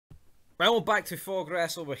Well, back to Fog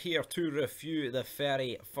Wrestle. We're here to review the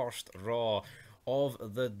very first Raw of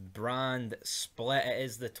the brand split. It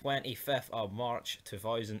is the 25th of March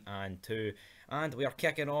 2002, and we are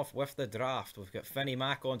kicking off with the draft. We've got Finny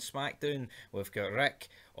Mac on SmackDown, we've got Rick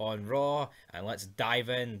on Raw, and let's dive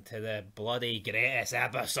into the bloody greatest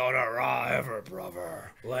episode of Raw ever,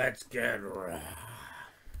 brother. Let's get raw.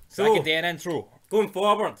 Second day in intro. Going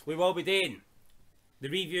forward, we will be doing the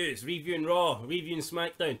reviews, reviewing Raw, reviewing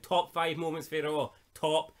SmackDown, top 5 moments for Raw,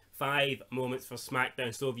 top 5 moments for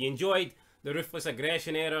SmackDown. So if you enjoyed the Ruthless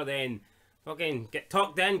Aggression era, then fucking get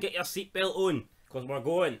tucked in, get your seatbelt on, because we're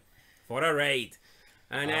going for a ride.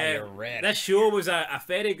 And this show was a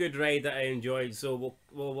very good ride that I enjoyed, so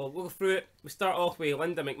we'll go through it. We start off with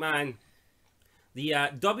Linda McMahon, the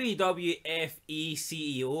WWF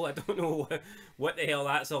CEO. I don't know what the hell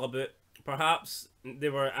that's all about. Perhaps they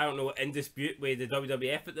were, I don't know, in dispute with the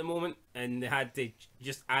WWF at the moment, and they had to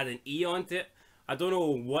just add an E onto it. I don't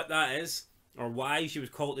know what that is, or why she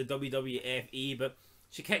was called the WWFE, but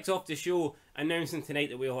she kicks off the show announcing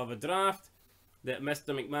tonight that we'll have a draft, that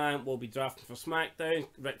Mr. McMahon will be drafting for SmackDown,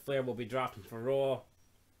 Ric Flair will be drafting for Raw,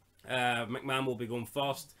 McMahon will be going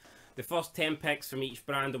first. The first 10 picks from each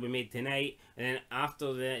brand will be made tonight, and then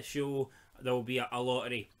after the show there will be a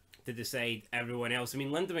lottery to decide everyone else. I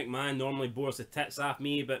mean, Linda McMahon normally bores the tits off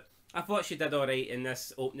me, but I thought she did alright in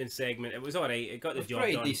this opening segment. It was alright, it got the job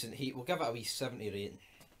done. Pretty decent heat, we'll give it a wee 70 rating.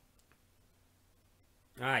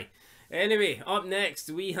 Aye. Anyway, up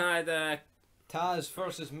next we had Taz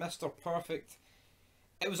versus Mr. Perfect.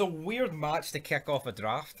 It was a weird match to kick off a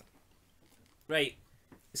draft. Right,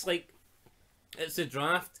 it's like, it's a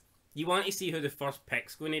draft. You want to see who the first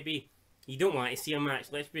pick's going to be. You don't want to see a match,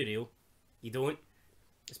 let's be real. You don't.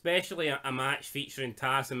 Especially a match featuring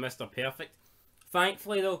Taz and Mr. Perfect.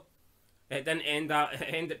 Thankfully though, it didn't end up. It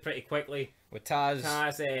ended pretty quickly. With Taz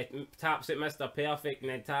taps at Mr. Perfect, and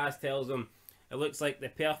then Taz tells him it looks like the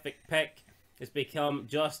perfect pick has become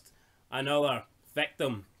just another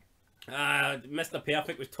victim. Mr.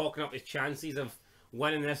 Perfect was talking up his chances of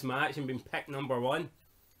winning this match and being picked number 1.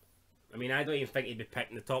 I mean, I don't even think he'd be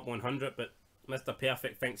picked in the top 100, but Mr.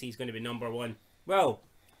 Perfect thinks he's going to be number 1. Well,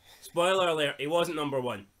 spoiler alert, he wasn't number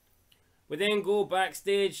 1. We then go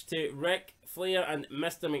backstage to Ric Flair and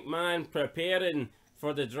Mr. McMahon preparing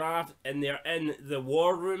for the draft, and they're in the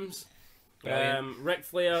war rooms. Ric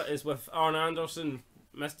Flair is with Arn Anderson,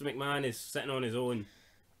 Mr. McMahon is sitting on his own.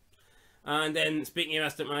 And then, speaking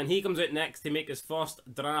of Mr. McMahon, he comes out next to make his first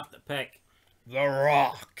draft pick. The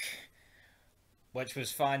Rock. Which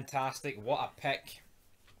was fantastic. What a pick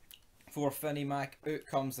for Finny Mac. Out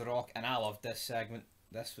comes The Rock, and I loved this segment.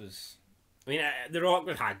 This was... I mean, The Rock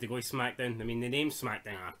had to go SmackDown. I mean, they named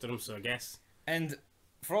SmackDown after him, so I guess. And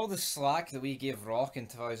for all the slack that we gave Rock in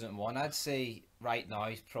 2001, I'd say right now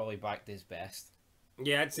he's probably back to his best.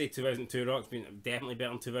 Yeah, I'd say 2002 Rock's been definitely better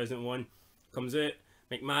than 2001. Comes out,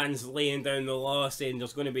 McMahon's laying down the law, saying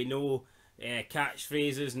there's going to be no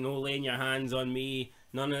catchphrases, no laying your hands on me,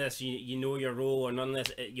 none of this, you know your role, or none of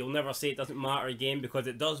this, you'll never say it doesn't matter again, because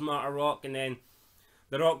it does matter, Rock. And then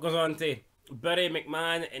The Rock goes on to bury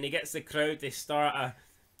McMahon, and he gets the crowd to start a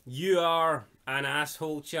 "You are an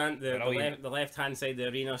asshole" chant. The left hand side of the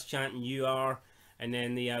arena's chanting "You are," and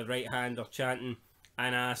then the right hand are chanting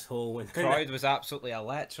 "an asshole." The crowd was absolutely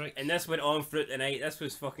electric, and this went on throughout the night. This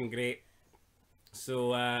was fucking great.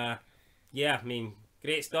 So yeah, I mean,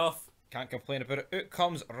 great stuff. Can't complain about it. Out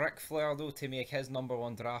comes Ric Flair though to make his number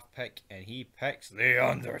 1 draft pick, and he picks The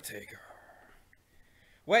Undertaker.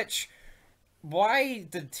 Which, why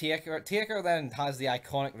did Taker then has the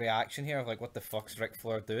iconic reaction here of like, what the fuck's Ric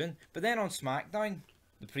Flair doing? But then on SmackDown,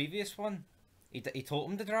 the previous one, he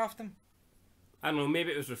told him to draft him. I don't know,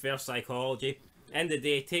 maybe it was reverse psychology. End of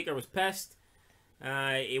the day, Taker was pissed.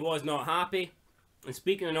 He was not happy. And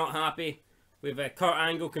speaking of not happy, we've Kurt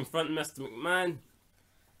Angle confronting Mr. McMahon.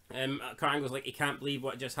 Kurt Angle's like, he can't believe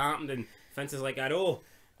what just happened, and Vince is like, I know,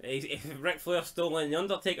 Ric Flair stolen The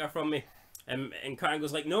Undertaker from me. And Kurt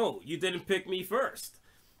Angle's like, no, you didn't pick me first.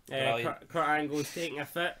 Kurt Angle's taking a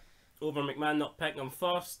fit over McMahon not picking him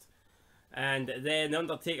first. And then The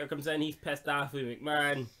Undertaker comes in, he's pissed off with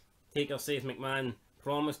McMahon. Taker says McMahon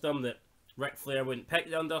promised him that Ric Flair wouldn't pick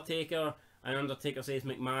The Undertaker. And Undertaker says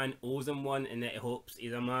McMahon owes him one, and that he hopes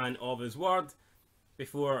he's a man of his word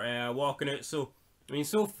before walking out. So, I mean,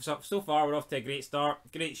 so far we're off to a great start.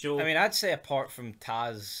 Great show. I mean, I'd say apart from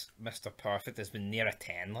Taz, Mr. Perfect has been near a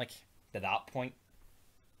 10, like, to that point.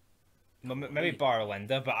 Maybe bar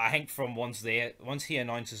Linda, but I think from once he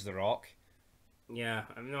announces The Rock. Yeah,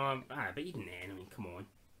 but even then, I mean, come on.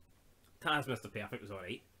 Taz, Mr. Perfect was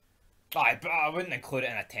alright. But I wouldn't include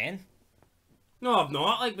it in a 10. No, I've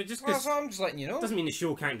not. Like, but just Well, because so I'm just letting you know. doesn't mean the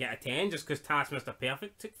show can't get a 10 just because Taskmaster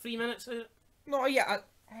Perfect took 3 minutes of it. No, yeah,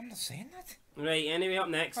 I'm not saying that. Right. Anyway, up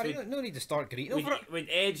next. No need to start greeting over it. With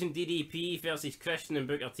Edge and DDP versus Christian and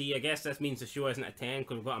Booker T, I guess this means the show isn't a 10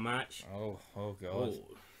 because we've got a match. Oh god. Oh.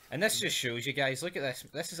 And this just shows you guys, look at this.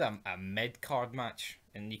 This is a mid-card match.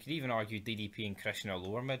 And you could even argue DDP and Christian are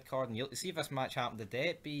lower mid-card. And you'll see if this match happened today,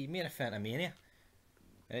 it'd be main event of Mania.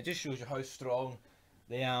 And it just shows you how strong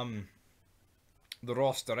the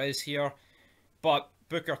roster is here. But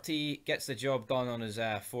Booker T gets the job done on his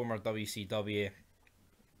former WCW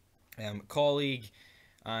colleague.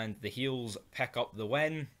 And the heels pick up the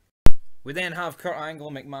win. We then have Kurt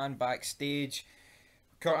Angle McMahon backstage.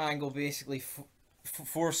 Kurt Angle basically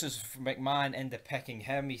forces McMahon into picking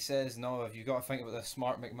him. He says, no, if you've got to think about this,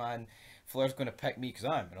 smart McMahon, Flair's going to pick me because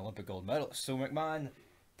I'm an Olympic gold medalist. So McMahon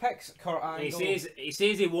picks Kurt Angle. He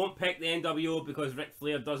says he won't pick the NWO because Ric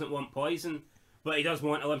Flair doesn't want poison, but he does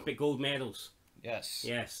want Olympic gold medals. Yes.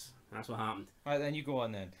 Yes, that's what happened. Right, then you go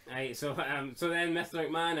on then. Right, so then Mr.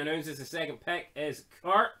 McMahon announces the second pick is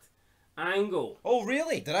Kurt Angle. Oh,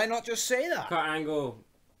 really? Did I not just say that? Kurt Angle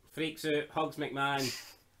freaks out, hugs McMahon.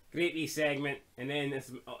 Great wee segment, and then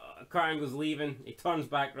Kurt Angle's leaving. He turns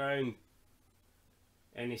back round,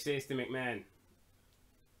 and he says to McMahon,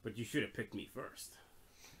 "But you should have picked me first."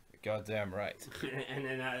 Goddamn right. And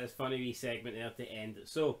then that is funny wee segment there to end it.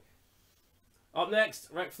 So, up next,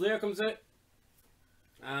 Ric Flair comes out,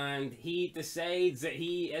 and he decides that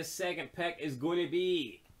his second pick is going to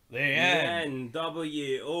be the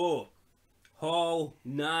NWO. Hall,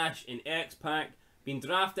 Nash, and X-Pac being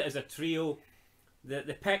drafted as a trio.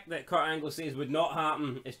 The pick that Kurt Angle says would not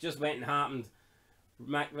happen, it's just went and happened.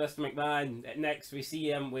 Mr. McMahon, next we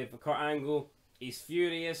see him with Kurt Angle. He's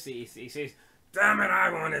furious. He says, "Damn it,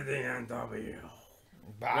 I wanted the NWO."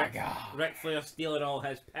 Ric Flair stealing all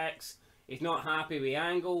his picks. He's not happy with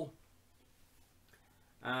Angle.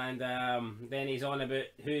 And then he's on about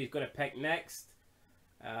who he's going to pick next.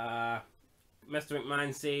 Mr.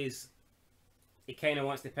 McMahon says he kind of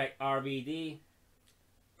wants to pick RVD.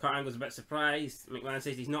 Kurt Angle's a bit surprised. McMahon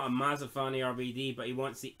says he's not a massive fan of RVD, but he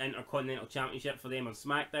wants the Intercontinental Championship for them on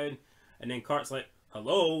SmackDown. And then Kurt's like,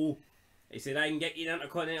 "Hello?" He said, "I can get you the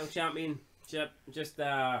Intercontinental Championship. Just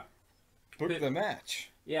Book the match."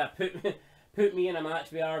 Yeah, put me in a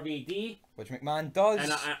match with RVD. Which McMahon does.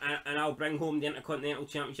 And I'll bring home the Intercontinental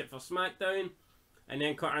Championship for SmackDown. And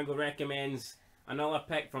then Kurt Angle recommends another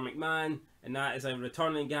pick for McMahon, and that is a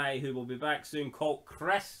returning guy who will be back soon called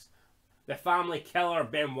Chris, the Family Killer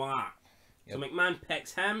Benoit. Yep. So McMahon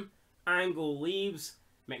picks him, Angle leaves,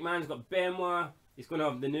 McMahon's got Benoit, he's going to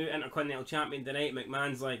have the new Intercontinental Champion tonight.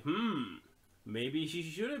 McMahon's like, maybe she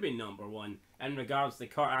should have been number one in regards to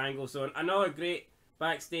Kurt Angle. So another great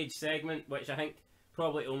backstage segment, which I think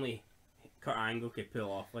probably only Kurt Angle could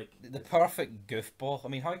pull off. Like the perfect goofball. I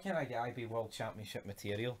mean, how can a guy be World Championship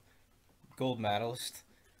material, gold medalist,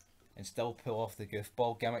 and still pull off the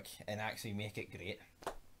goofball gimmick and actually make it great?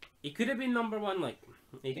 He could have been number one, like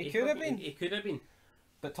he could have been. He could have been.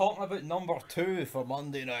 But talking about number two for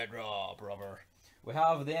Monday Night Raw, brother, we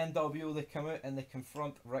have the NWO. They come out and they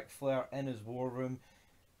confront Ric Flair in his war room.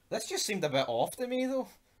 This just seemed a bit off to me, though.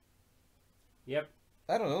 Yep.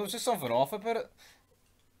 I don't know. There's just something off about it.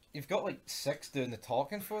 You've got like 6 doing the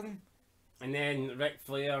talking for them. And then Ric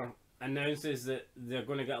Flair announces that they're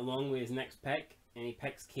going to get along with his next pick, and he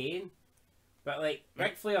picks Kane. But like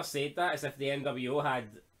Ric Flair said that as if the NWO had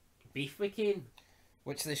beef with Kane.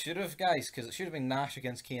 Which they should have, guys, because it should have been Nash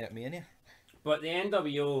against Kane at Mania. But the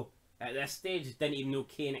NWO at this stage didn't even know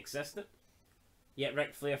Kane existed. Yet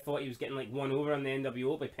Ric Flair thought he was getting like one over on the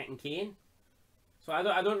NWO by picking Kane. So I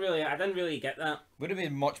didn't really get that. Would have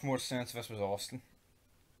made much more sense if this was Austin.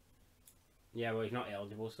 Yeah, well, he's not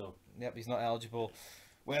eligible, so. Yep, he's not eligible.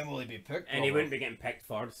 When will he be picked? And he wouldn't be getting picked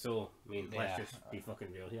first, so I mean, let's just be fucking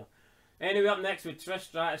real here. Anyway, up next with Trish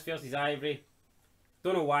Stratus versus Ivory.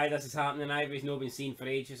 Don't know why this is happening. Ivory's not been seen for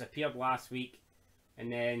ages. Appeared last week,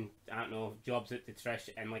 and then I don't know, jobs out to Trish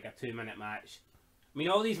in like a 2-minute match. I mean,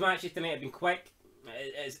 all these matches tonight have been quick.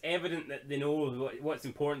 It's evident that they know what's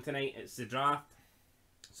important tonight. It's the draft.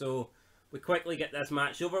 So we quickly get this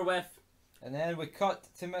match over with. And then we cut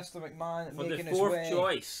to Mr. McMahon for making the fourth his way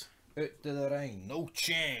choice out to the ring. No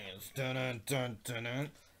chance. Dun -dun -dun -dun -dun.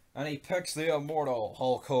 And he picks the immortal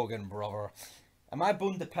Hulk Hogan, brother. Am I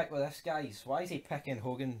boned to pick with this, guys? Why is he picking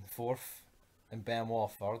Hogan 4th and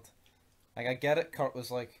Benoit 3rd? Like, I get it. Kurt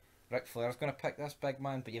was like, Ric Flair's going to pick this big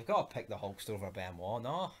man, but you've got to pick the Hulkster over Benoit,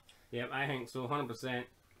 no? Yep, I think so, 100%.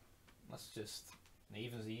 That's just...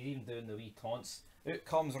 He's even doing the wee taunts. Out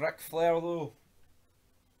comes Ric Flair, though.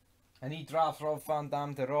 And he drafts Rob Van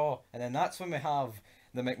Dam to Raw, and then that's when we have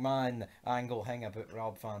the McMahon angle hang about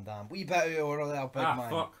Rob Van Dam. Wee bit out of order there, big man.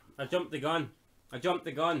 Fuck. I jumped the gun.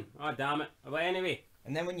 Oh, damn it. But anyway.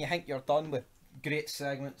 And then when you think you're done with great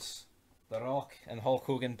segments, The Rock and Hulk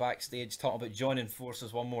Hogan backstage talking about joining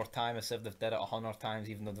forces one more time as if they've did it 100 times,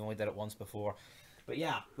 even though they only did it once before. But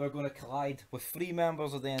yeah, we're going to collide with 3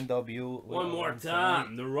 members of the NWO. One more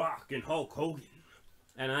time, The Rock and Hulk Hogan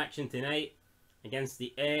in action tonight against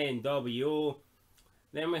the NWO.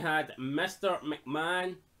 Then we had Mr.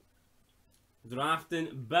 McMahon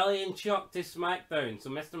drafting Billy and Chuck to SmackDown. So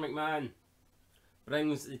Mr. McMahon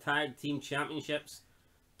brings the tag team championships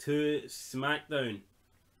to SmackDown.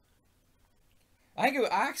 I think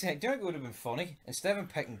it would have been funny. Instead of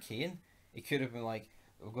picking Kane, he could have been like,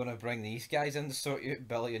 we're going to bring these guys in to sort you out,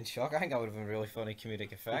 Billy and Chuck. I think that would have been a really funny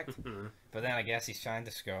comedic effect. But then I guess he's trying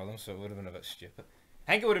to scare them, so it would have been a bit stupid.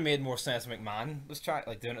 I think it would have made more sense if McMahon was trying,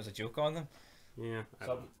 like, doing it as a joke on them. Yeah.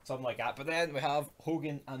 Something like that. But then we have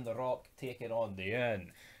Hogan and The Rock taking on the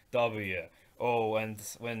NWO. And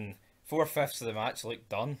when 4/5 of the match looked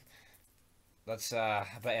done, that's a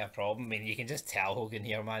bit of a problem. I mean, you can just tell Hogan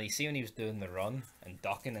here, man. You see when he was doing the run and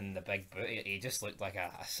ducking in the big boot, he just looked like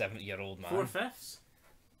a 70-year-old man. 4/5?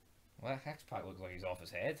 Well, X-Pac looks like he's off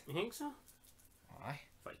his head. You think so? Aye. I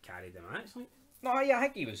thought he carried the match, like. No, yeah, I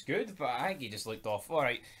think he was good, but I think he just looked off.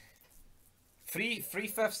 Alright.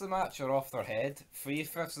 3/5 of the match are off their head.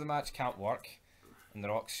 3/5 of the match can't work. And The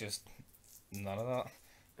Rock's just none of that.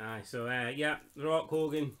 Aye, so, yeah, The Rock,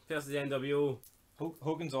 Hogan, versus the NWO.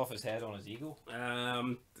 Hogan's off his head on his ego.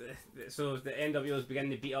 So the NWO is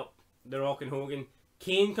beginning to beat up The Rock and Hogan.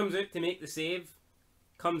 Kane comes out to make the save.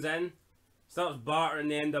 Comes in. Starts bartering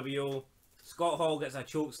the NWO. Scott Hall gets a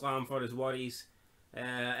choke slam for his worries.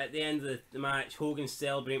 At the end of the match, Hogan's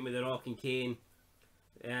celebrating with The Rock and Kane.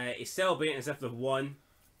 He's celebrating as if they've won.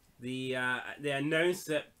 They announced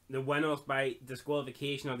that the winners by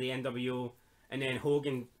disqualification of the NWO, and then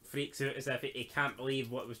Hogan freaks out as if he can't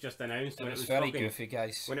believe what was just announced. It was very goofy,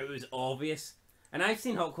 guys. When it was obvious. And I've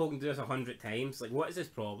seen Hulk Hogan do this 100 times. Like, what is his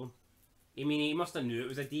problem? I mean, he must have knew it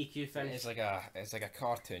was a DQ finish. It's like a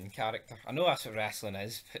cartoon character. I know that's what wrestling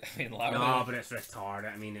is, but I mean, no, but it's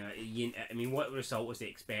retarded. I mean, what result was he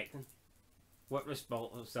expecting? What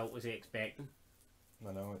result was he expecting?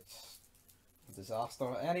 I know, it's a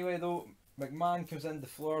disaster. Anyway, though, McMahon comes into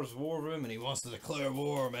Flair's war room and he wants to declare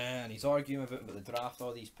war, man. He's arguing about the draft,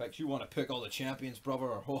 all these picks. You want to pick all the champions, brother?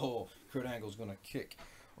 Or Kurt Angle's going to kick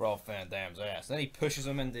Rob Van Dam's ass. Then he pushes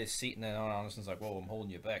him into his seat and then Arn Anderson's like, whoa, I'm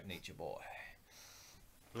holding you back, nature boy.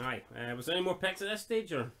 Right, was there any more picks at this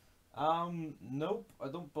stage, or? Nope, I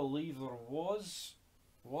don't believe there was.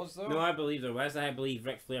 Was there? No, I believe there was. I believe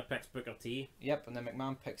Ric Flair picks Booker T. Yep, and then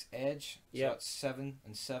McMahon picks Edge. So yep. That's 7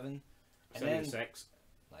 and 7. 7 and 6.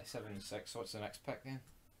 Like 7 and 6. So what's the next pick then?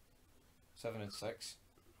 7 and 6.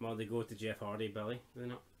 Well, they go to Jeff Hardy, Billy, do they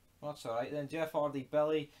not? Well, that's alright then. Jeff Hardy,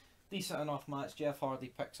 Billy. Decent enough match. Jeff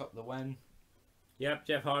Hardy picks up the win. Yep,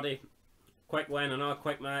 Jeff Hardy. Quick win, another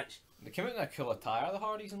quick match. They came out in a cool attire, the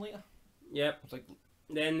Hardys, and later. Yep. It's like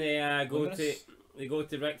then they go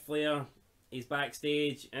to Ric Flair. He's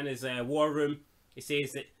backstage in his war room. He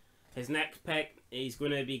says that his next pick, he's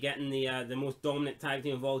going to be getting the most dominant tag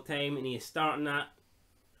team of all time, and he is starting that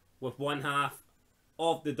with one half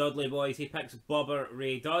of the Dudley Boys. He picks Bubba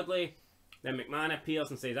Ray Dudley. Then McMahon appears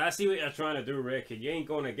and says, I see what you're trying to do, Rick, and you ain't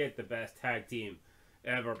going to get the best tag team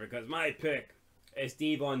ever, because my pick is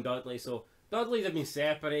Devon Dudley. So Dudleys have been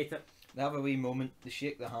separated. They have a wee moment. They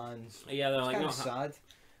shake the hands. Yeah, they're like, kind of sad.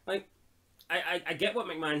 Like, I get what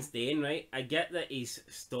McMahon's doing, right? I get that he's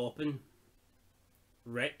stopping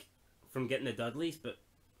Rick from getting the Dudleys, but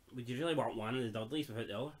would you really want one of the Dudleys without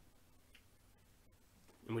the other?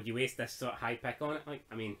 And would you waste this sort of high pick on it? Like,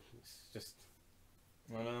 I mean, it's just...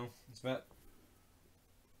 I know. It's a bit...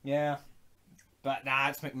 Yeah. But nah,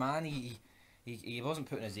 it's McMahon. He wasn't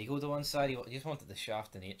putting his ego to one side. He just wanted the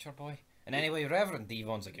shaft of nature boy. And anyway, Reverend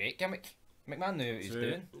Devon's a great gimmick. McMahon knew what he was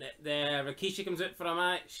doing. The Rikishi comes out for a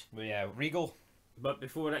match. But yeah, Regal. But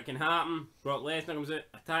before it can happen, Brock Lesnar comes out,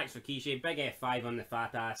 attacks Rikishi, big F5 on the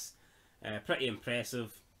fat ass. Pretty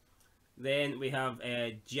impressive. Then we have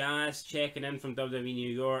Jazz checking in from WWE New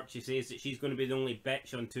York. She says that she's going to be the only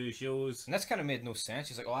bitch on 2 shows. And this kind of made no sense.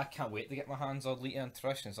 She's like, oh, I can't wait to get my hands on Lita and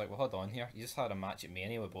Trish. And it's like, well, hold on here. You just had a match at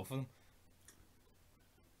Mania with both of them.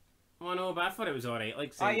 Oh no, but I thought it was alright.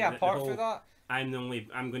 Like, yeah, apart from that, I'm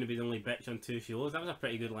going to be the only bitch on 2 shows. That was a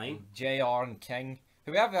pretty good line. JR and King,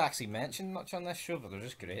 who we haven't actually mentioned much on this show, but they're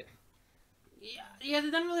just great. Yeah, they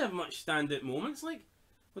didn't really have much standout moments. Like,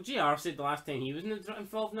 well, JR said the last time he was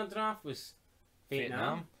involved in a draft was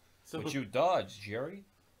Vietnam. So, but you dodged, Jerry.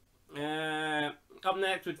 Up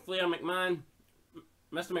next with Flair McMahon.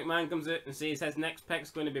 Mr. McMahon comes out and says his next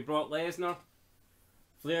pick's going to be Brock Lesnar.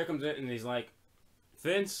 Flair comes out and he's like,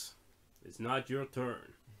 Vince, it's not your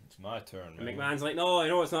turn. It's my turn, man. And McMahon's like, no, I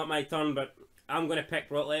know it's not my turn, but I'm going to pick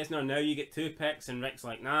Brock Lesnar. Now you get 2 picks. And Rick's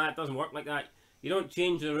like, nah, it doesn't work like that. You don't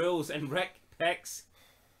change the rules. And Rick picks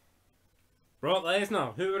Brock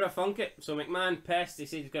Lesnar. Who would have thunk it? So McMahon pissed. He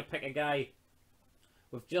said he's going to pick a guy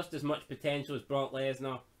with just as much potential as Brock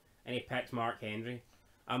Lesnar. And he picks Mark Henry.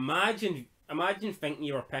 Imagine thinking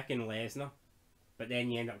you were picking Lesnar, but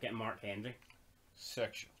then you end up getting Mark Henry.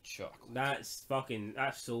 Sexual chocolate.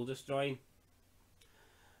 That's soul destroying.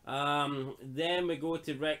 Then we go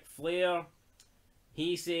to Ric Flair.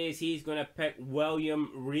 He says he's going to pick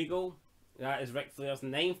William Regal. That is Ric Flair's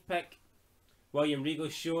 9th pick. William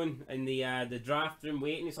Regal's shown in the draft room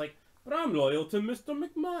waiting. He's like, but I'm loyal to Mr.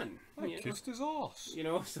 McMahon. I kissed his ass. You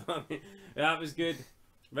know, so I mean, that was good.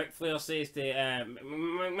 Ric Flair says to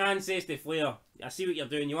McMahon says to Flair, I see what you're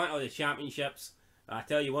doing. You want all the championships. I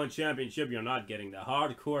tell you one championship you're not getting, the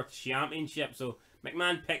hardcore championship. So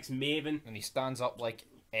McMahon picks Maven. And he stands up like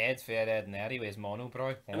Ed for Ed and Eddie with his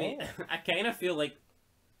monobrow. I mean, I kind of feel like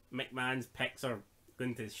McMahon's picks are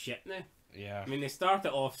going to shit now. Yeah. I mean, they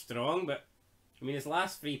started off strong, but I mean, his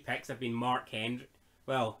last 3 picks have been Mark Henry.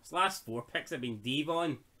 Well, his last 4 picks have been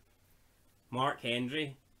Devon, Mark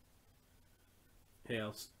Henry. Who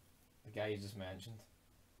else? The guy you just mentioned.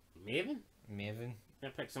 Maven? Maven. I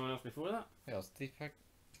picked someone else before that. Who else did he pick?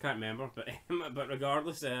 Can't remember, but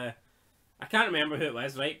regardless, I can't remember who it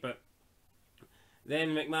was, right? But then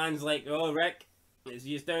McMahon's like, oh, Rick, it's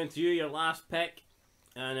just down to you, your last pick.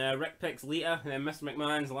 And Rick picks Lita, and then Mr.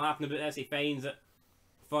 McMahon's laughing about this. He finds it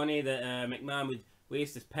funny that McMahon would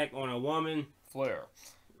waste his pick on a woman. Flair.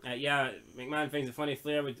 Yeah, McMahon finds it funny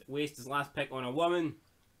Flair would waste his last pick on a woman.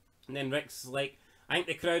 And then Rick's like, I think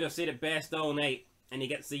the crowd have said it best all night. And he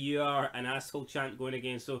gets the "you are an asshole" chant going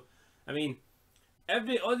again. So, I mean,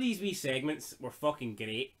 all these wee segments were fucking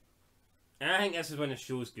great. And I think this is when the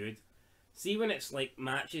show's good. See when it's like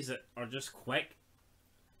matches that are just quick.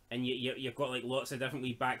 And you've got like lots of different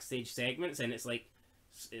wee backstage segments. And it's like,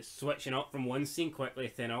 it's switching up from one scene quickly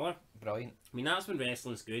to another. Brilliant. I mean, that's when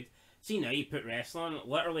wrestling's good. See now you put wrestling on,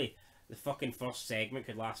 literally the fucking first segment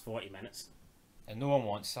could last 40 minutes. And no one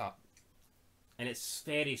wants that. And it's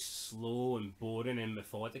very slow and boring and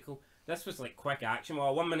methodical. This was like quick action.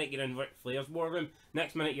 Well, 1 minute you're in Ric Flair's war room,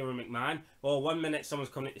 next minute you're in McMahon. Well, 1 minute someone's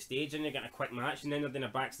coming to the stage and you're getting a quick match, and then they're doing a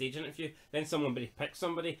backstage interview. Then somebody picks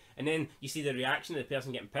somebody, and then you see the reaction of the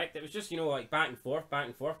person getting picked. It was just, you know, like back and forth,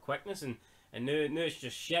 quickness, and now it's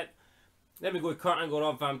just shit. Then we go Kurt Angle,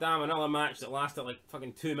 Rob Van Dam, another match that lasted like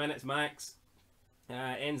fucking 2 minutes max.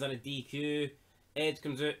 Ends on a DQ. Edge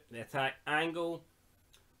comes out, they attack Angle.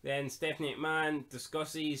 Then Stephanie McMahon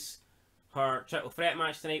discusses her triple threat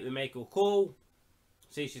match tonight with Michael Cole.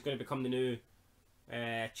 Says she's going to become the new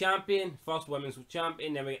champion, first women's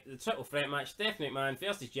champion. Then we get the triple threat match: Stephanie McMahon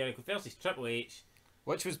versus Jericho versus Triple H.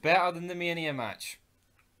 Which was better than the Mania match?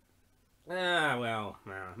 Well,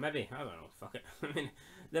 maybe. I don't know. Fuck it. I mean,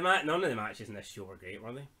 none of the matches in this show were great,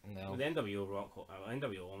 were they? No. The NWO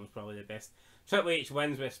one was probably the best. Triple H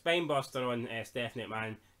wins with Spinebuster on Stephanie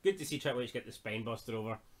McMahon. Good to see Triple H get the Spinebuster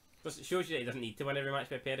over. It shows you that he doesn't need to win every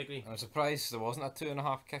match by pedigree. I'm surprised there wasn't a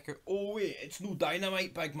 2.5 kicker. Oh wait, it's no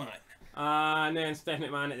Dynamite, big man. And then Stephanie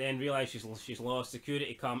McMahon at the end realised she's lost.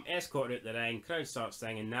 Security come, escort her out the ring. Crowd starts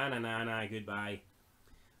singing na na na na goodbye.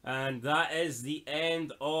 And that is the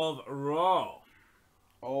end of Raw.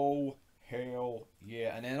 Oh hell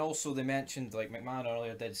yeah! And then also they mentioned, like McMahon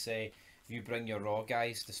earlier did say, if you bring your Raw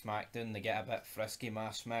guys to SmackDown, they get a bit frisky. My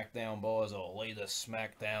SmackDown boys will lay the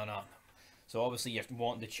SmackDown on them. So obviously you're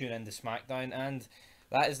wanting to tune into SmackDown, and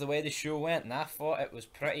that is the way the show went, and I thought it was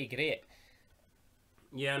pretty great.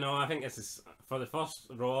 Yeah, no, I think this is for the first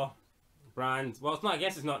Raw brand. Well, it's not. I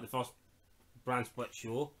guess it's not the first brand split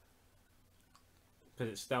show,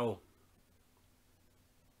 because it's still.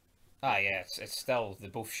 Ah, yeah, it's still the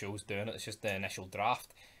both shows doing it. It's just the initial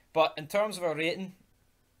draft. But in terms of a rating,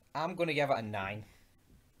 I'm going to give it a 9.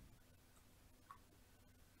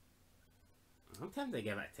 I'm tempted to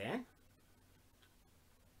give it a 10.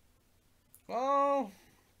 Well,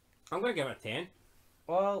 I'm going to give it a 10.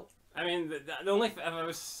 Well, I mean, the only if I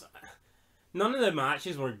was, none of the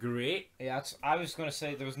matches were great. Yeah, I was going to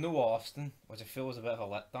say there was no Austin, which I feel was a bit of a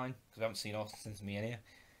letdown because I haven't seen Austin since Mania.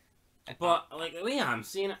 But like the way I'm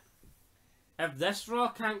seeing it, if this Raw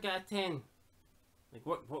can't get a 10, like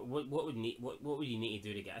what would you need to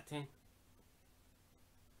do to get a 10?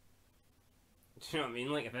 Do you know what I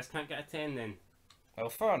mean? Like if this can't get a 10, then Well,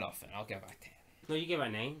 fair enough, then I'll give it a 10. no, you give it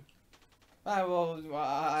a 9. So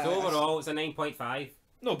overall, it's a 9.5.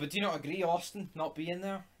 No, but do you not agree, Austin not being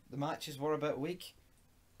there? The matches were a bit weak.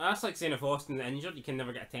 That's like saying if Austin's injured, you can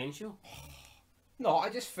never get a 10 show. No, I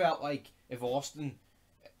just felt like if Austin...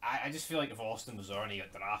 I just feel like if Austin was there and he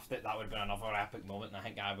got drafted, that would have been another epic moment, and I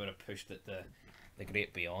think I would have pushed it to the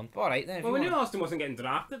great beyond. But alright then. Well, we knew Austin wasn't getting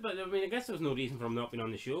drafted, but I mean, I guess there was no reason for him not being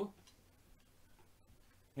on the show.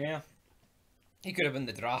 Yeah. He could have been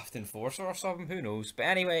the draft enforcer or something, who knows. But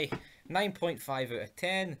anyway, 9.5 out of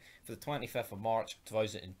 10 for the 25th of March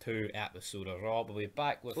 2002 episode of Raw. We'll be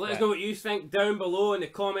back with... Let us know what you think down below in the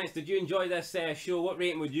comments. Did you enjoy this show? What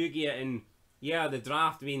rating would you give it? And yeah, the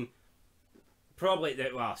draft, I mean, probably,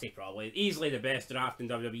 I say probably, easily the best draft in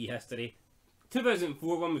WWE history.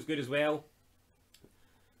 2004 one was good as well.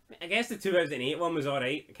 I guess the 2008 one was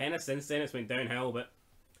alright. Kind of since then it's went downhill, but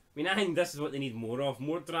I mean, I think this is what they need more of.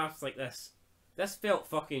 More drafts like this. This felt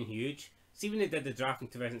fucking huge. See, when they did the draft in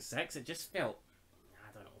 2006, it just felt,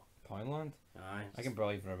 I don't know. Poundland? Aye. I can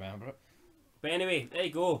barely even remember it. But anyway, there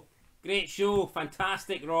you go. Great show,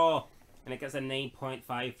 fantastic Raw. And it gets a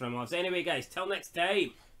 9.5 from us. Anyway, guys, till next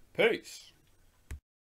time. Peace.